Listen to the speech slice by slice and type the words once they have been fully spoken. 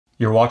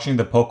You're watching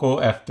the POCO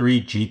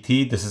F3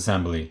 GT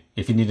disassembly.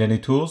 If you need any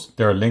tools,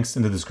 there are links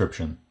in the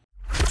description.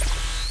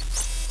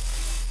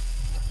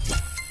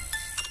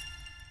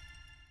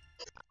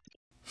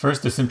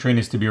 First, the SIM tray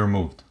needs to be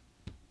removed.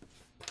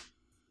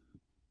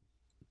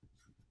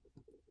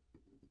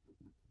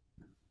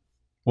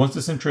 Once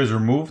the SIM tray is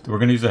removed, we're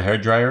going to use a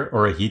hairdryer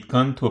or a heat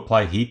gun to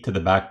apply heat to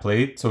the back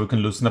plate so we can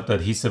loosen up the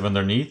adhesive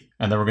underneath,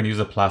 and then we're going to use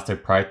a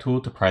plastic pry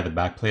tool to pry the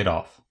back plate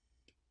off.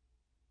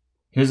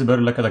 Here's a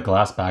better look at the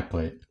glass back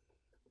plate.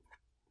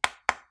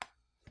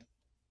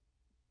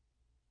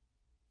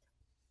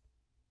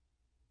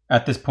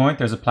 At this point,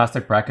 there's a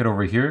plastic bracket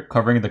over here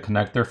covering the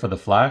connector for the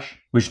flash,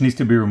 which needs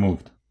to be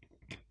removed.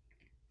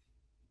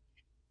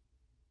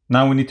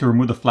 Now we need to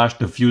remove the flash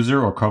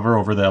diffuser or cover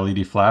over the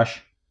LED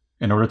flash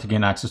in order to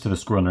gain access to the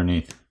screw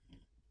underneath.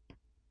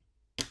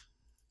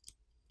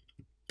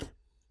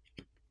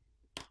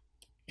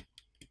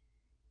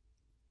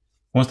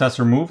 Once that's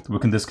removed, we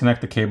can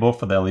disconnect the cable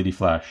for the LED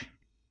flash.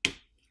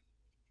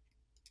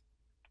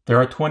 There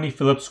are 20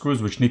 Phillips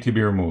screws which need to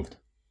be removed.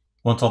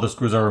 Once all the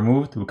screws are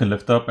removed, we can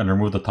lift up and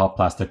remove the top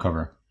plastic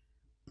cover.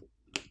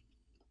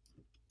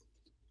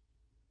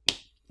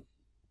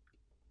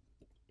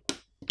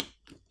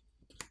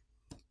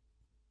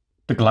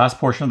 The glass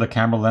portion of the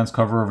camera lens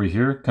cover over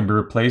here can be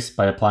replaced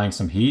by applying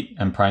some heat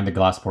and prying the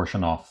glass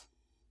portion off.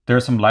 There are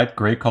some light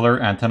gray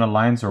color antenna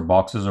lines or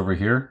boxes over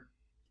here,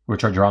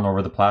 which are drawn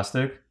over the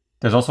plastic.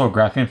 There's also a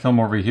graphene film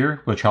over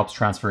here, which helps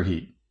transfer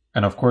heat.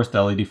 And of course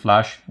the LED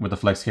flash with the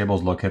flex cable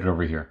is located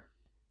over here.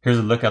 Here's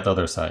a look at the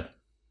other side.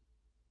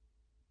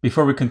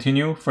 Before we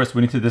continue, first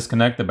we need to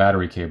disconnect the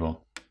battery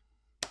cable.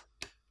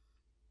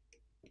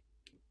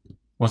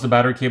 Once the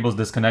battery cable is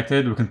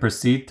disconnected, we can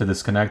proceed to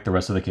disconnect the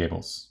rest of the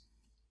cables.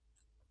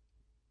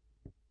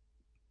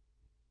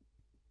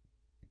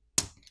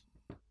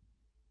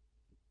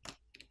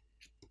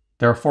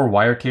 There are 4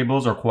 wire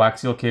cables or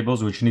coaxial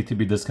cables which need to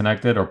be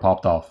disconnected or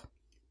popped off.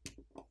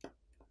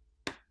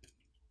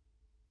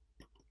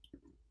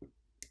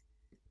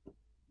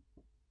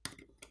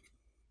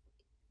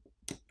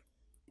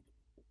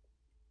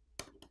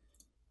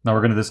 Now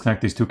we're going to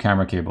disconnect these 2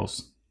 camera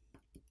cables.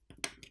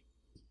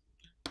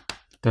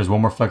 There's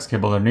one more flex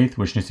cable underneath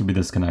which needs to be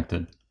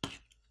disconnected.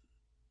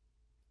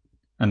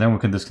 And then we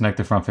can disconnect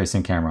the front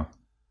facing camera.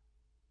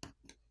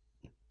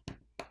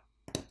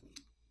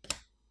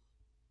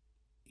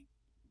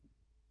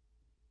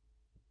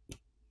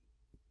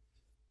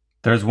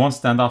 There's one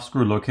standoff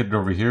screw located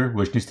over here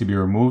which needs to be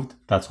removed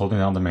that's holding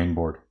down the main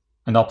board.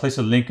 And I'll place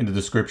a link in the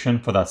description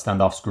for that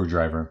standoff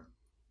screwdriver.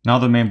 Now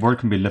the main board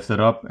can be lifted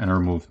up and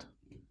removed.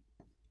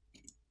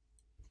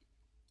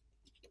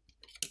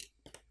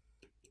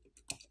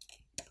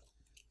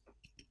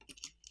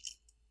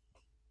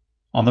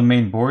 On the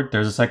main board,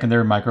 there's a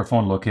secondary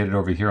microphone located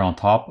over here on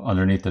top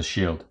underneath the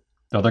shield.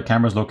 The other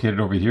camera is located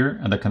over here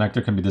and the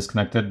connector can be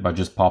disconnected by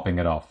just popping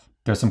it off.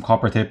 There's some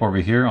copper tape over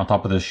here on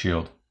top of this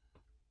shield.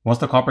 Once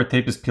the copper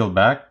tape is peeled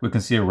back, we can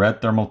see a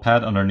red thermal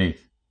pad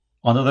underneath.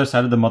 On the other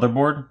side of the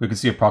motherboard, we can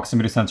see a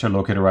proximity sensor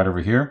located right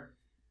over here,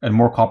 and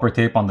more copper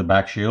tape on the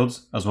back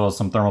shields, as well as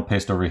some thermal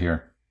paste over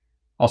here.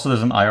 Also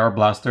there's an IR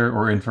blaster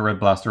or infrared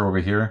blaster over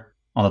here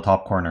on the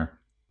top corner.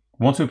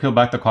 Once we peel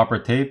back the copper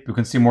tape, we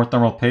can see more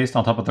thermal paste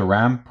on top of the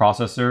RAM,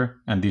 processor,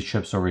 and these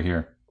chips over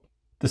here.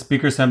 The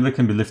speaker assembly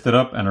can be lifted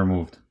up and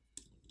removed.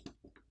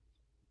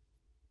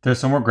 There's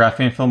some more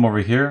graphene film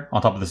over here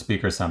on top of the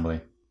speaker assembly.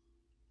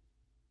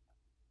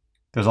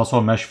 There's also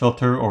a mesh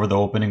filter over the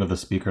opening of the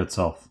speaker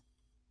itself.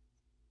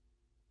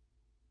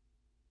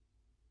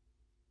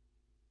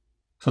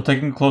 So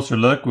taking a closer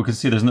look, we can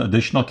see there's an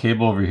additional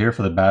cable over here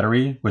for the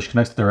battery, which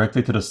connects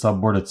directly to the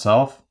subboard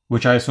itself,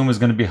 which I assume is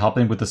going to be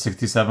helping with the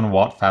 67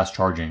 watt fast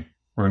charging.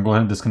 We're going to go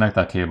ahead and disconnect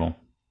that cable.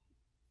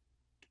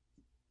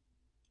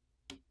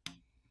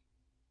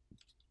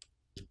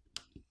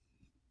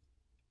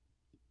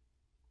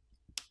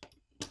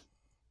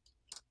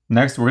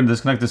 Next, we're going to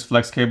disconnect this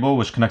flex cable,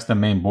 which connects the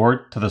main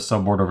board to the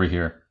subboard over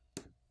here.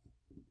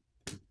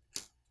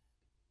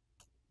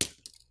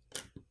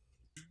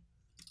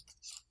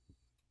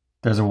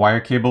 There's a wire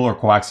cable or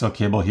coaxial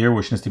cable here,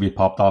 which needs to be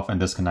popped off and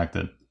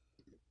disconnected.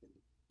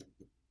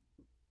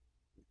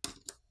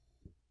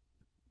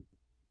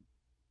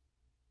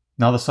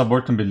 Now the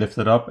subboard can be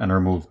lifted up and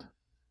removed.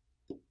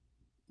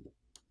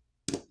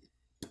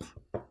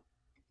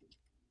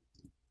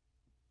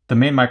 The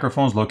main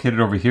microphone is located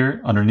over here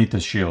underneath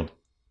the shield.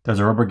 There's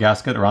a rubber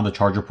gasket around the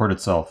charger port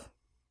itself.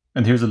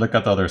 And here's a look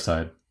at the other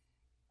side.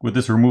 With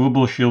this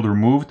removable shield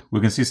removed, we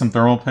can see some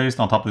thermal paste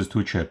on top of these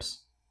 2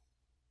 chips.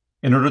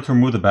 In order to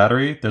remove the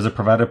battery, there's a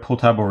provided pull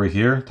tab over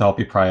here to help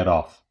you pry it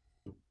off.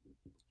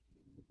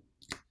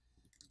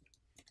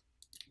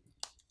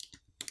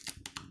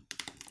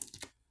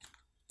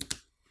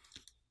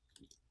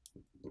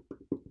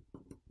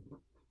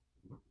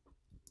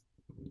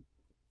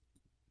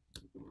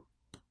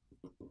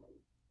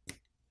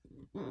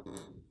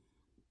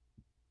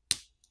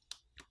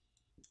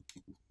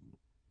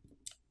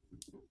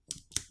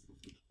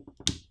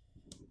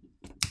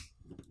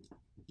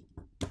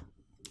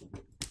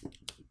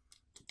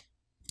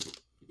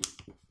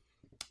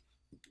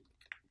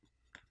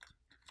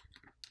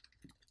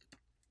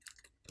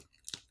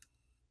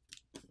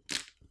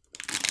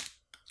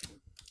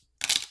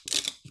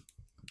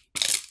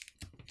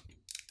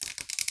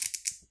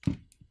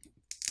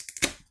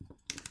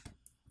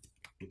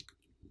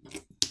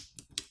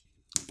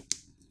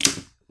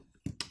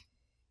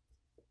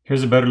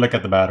 Here's a better look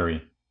at the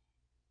battery.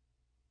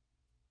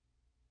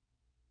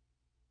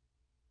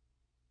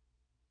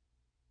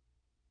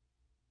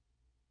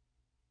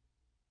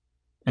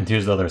 And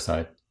here's the other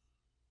side.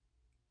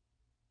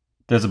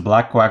 There's a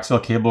black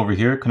coaxial cable over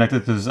here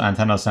connected to this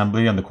antenna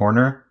assembly on the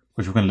corner,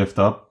 which we can lift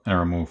up and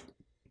remove.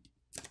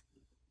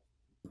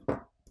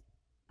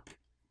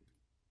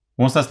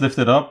 Once that's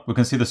lifted up, we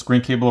can see the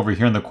screen cable over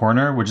here in the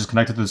corner, which is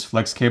connected to this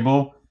flex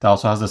cable that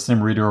also has the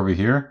SIM reader over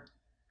here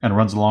and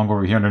runs along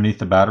over here underneath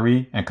the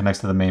battery and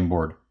connects to the main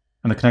board.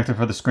 And the connector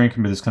for the screen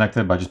can be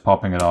disconnected by just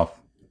popping it off.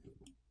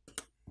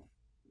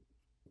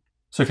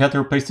 So if you had to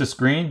replace the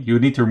screen, you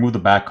would need to remove the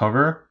back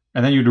cover,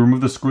 and then you'd remove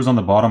the screws on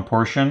the bottom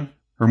portion,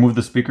 remove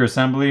the speaker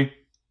assembly,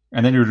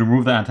 and then you'd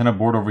remove the antenna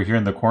board over here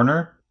in the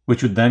corner,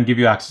 which would then give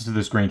you access to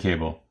the screen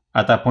cable.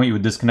 At that point, you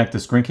would disconnect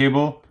the screen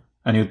cable,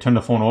 and you would turn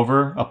the phone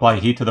over, apply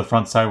heat to the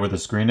front side where the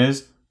screen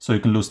is, so you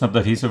can loosen up the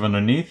adhesive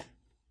underneath,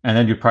 and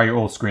then you'd pry your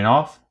old screen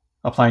off,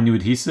 apply new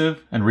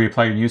adhesive, and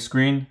reapply your new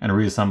screen, and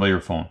reassemble your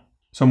phone.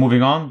 So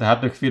moving on, the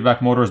haptic feedback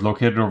motor is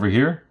located over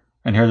here,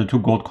 and here are the two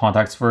gold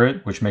contacts for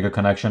it, which make a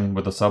connection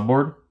with the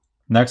subboard.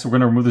 Next, we're going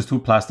to remove these two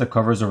plastic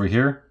covers over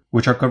here,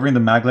 which are covering the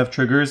maglev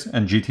triggers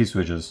and GT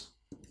switches.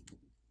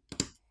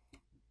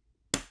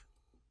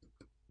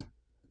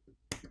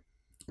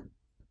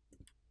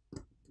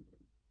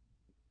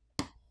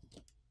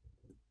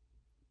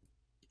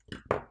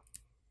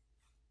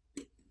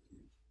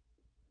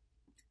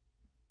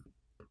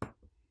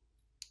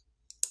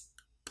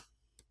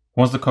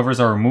 Once the covers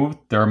are removed,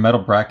 there are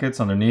metal brackets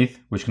underneath,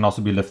 which can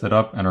also be lifted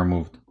up and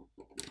removed.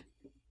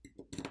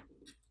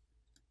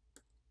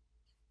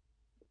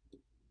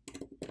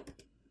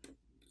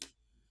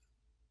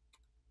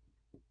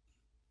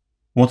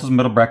 Once those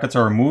metal brackets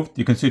are removed,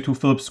 you can see two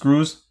Phillips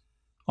screws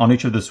on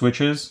each of the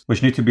switches,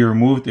 which need to be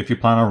removed if you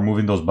plan on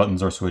removing those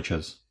buttons or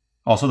switches.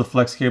 Also, the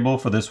flex cable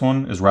for this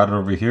one is routed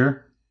over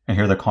here, and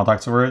here are the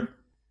contacts for it.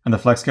 And the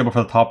flex cable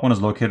for the top one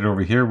is located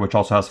over here, which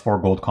also has 4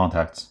 gold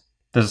contacts.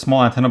 There's a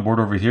small antenna board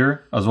over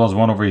here, as well as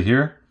one over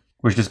here,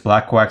 which this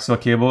black coaxial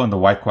cable and the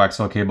white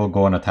coaxial cable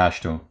go and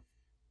attach to.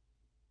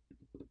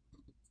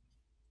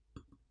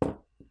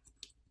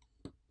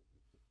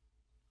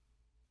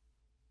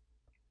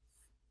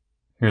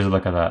 Here's a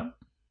look at that.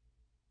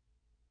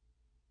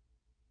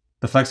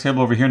 The flex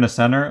cable over here in the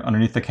center,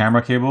 underneath the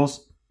camera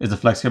cables, is the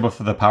flex cable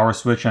for the power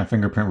switch and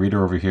fingerprint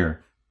reader over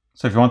here.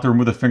 So if you want to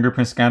remove the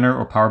fingerprint scanner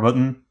or power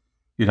button,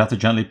 you'd have to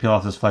gently peel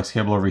off this flex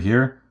cable over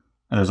here.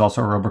 And there's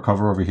also a rubber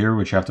cover over here,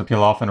 which you have to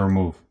peel off and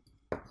remove.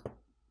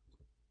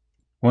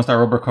 Once that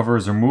rubber cover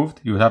is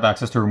removed, you would have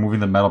access to removing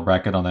the metal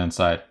bracket on the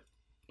inside.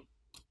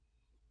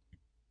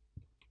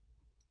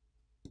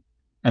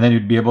 And then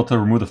you'd be able to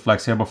remove the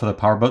flex cable for the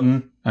power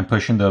button and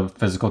push in the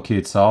physical key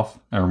itself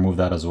and remove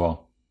that as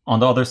well.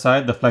 On the other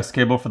side, the flex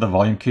cable for the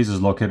volume keys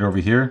is located over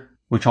here,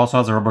 which also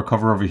has a rubber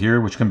cover over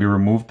here, which can be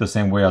removed the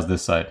same way as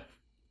this side.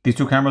 These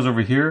two cameras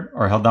over here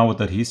are held down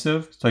with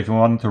adhesive, so if you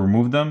want to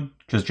remove them,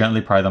 just gently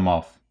pry them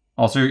off.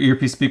 Also, your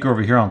earpiece speaker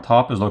over here on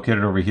top is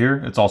located over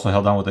here. It's also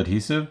held down with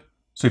adhesive.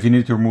 So if you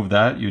need to remove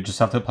that, you just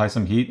have to apply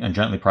some heat and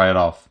gently pry it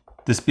off.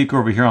 This speaker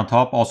over here on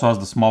top also has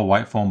the small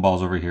white foam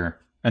balls over here.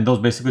 And those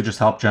basically just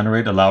help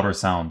generate a louder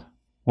sound.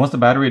 Once the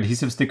battery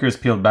adhesive sticker is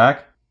peeled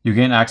back, you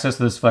gain access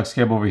to this flex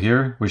cable over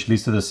here, which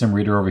leads to the SIM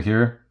reader over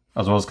here,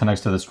 as well as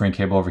connects to the screen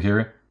cable over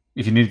here,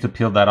 if you need to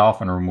peel that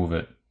off and remove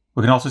it.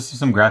 We can also see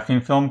some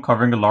graphene film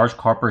covering a large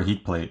copper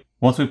heat plate.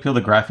 Once we peel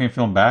the graphene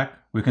film back,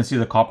 we can see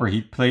the copper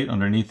heat plate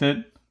underneath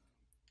it,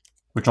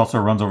 which also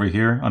runs over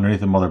here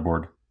underneath the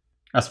motherboard.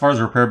 As far as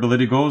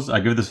repairability goes,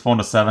 I give this phone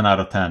a 7 out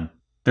of 10.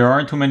 There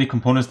aren't too many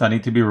components that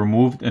need to be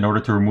removed in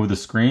order to remove the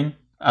screen,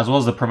 as well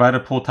as the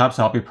provided pull tabs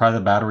to help you pry the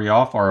battery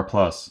off are a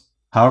plus.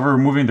 However,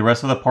 removing the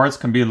rest of the parts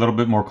can be a little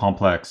bit more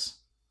complex.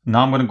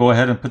 Now I'm going to go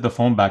ahead and put the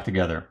phone back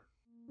together.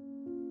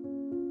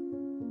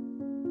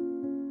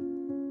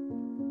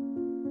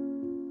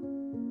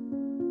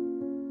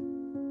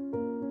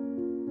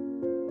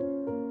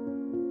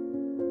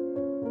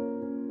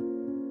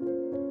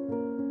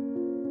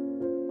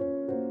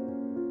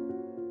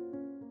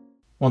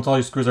 Once all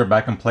your screws are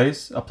back in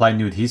place, apply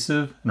new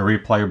adhesive and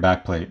reapply your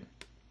back plate.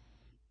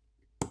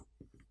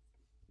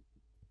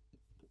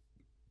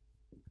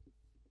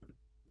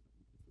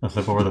 Now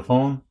flip over the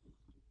phone,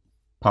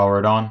 power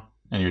it on,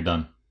 and you're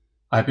done.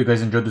 I hope you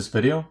guys enjoyed this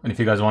video, and if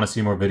you guys want to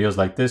see more videos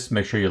like this,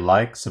 make sure you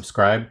like,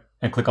 subscribe,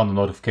 and click on the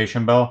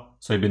notification bell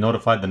so you'll be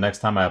notified the next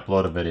time I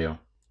upload a video.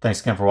 Thanks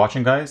again for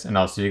watching guys, and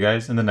I'll see you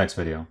guys in the next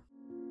video.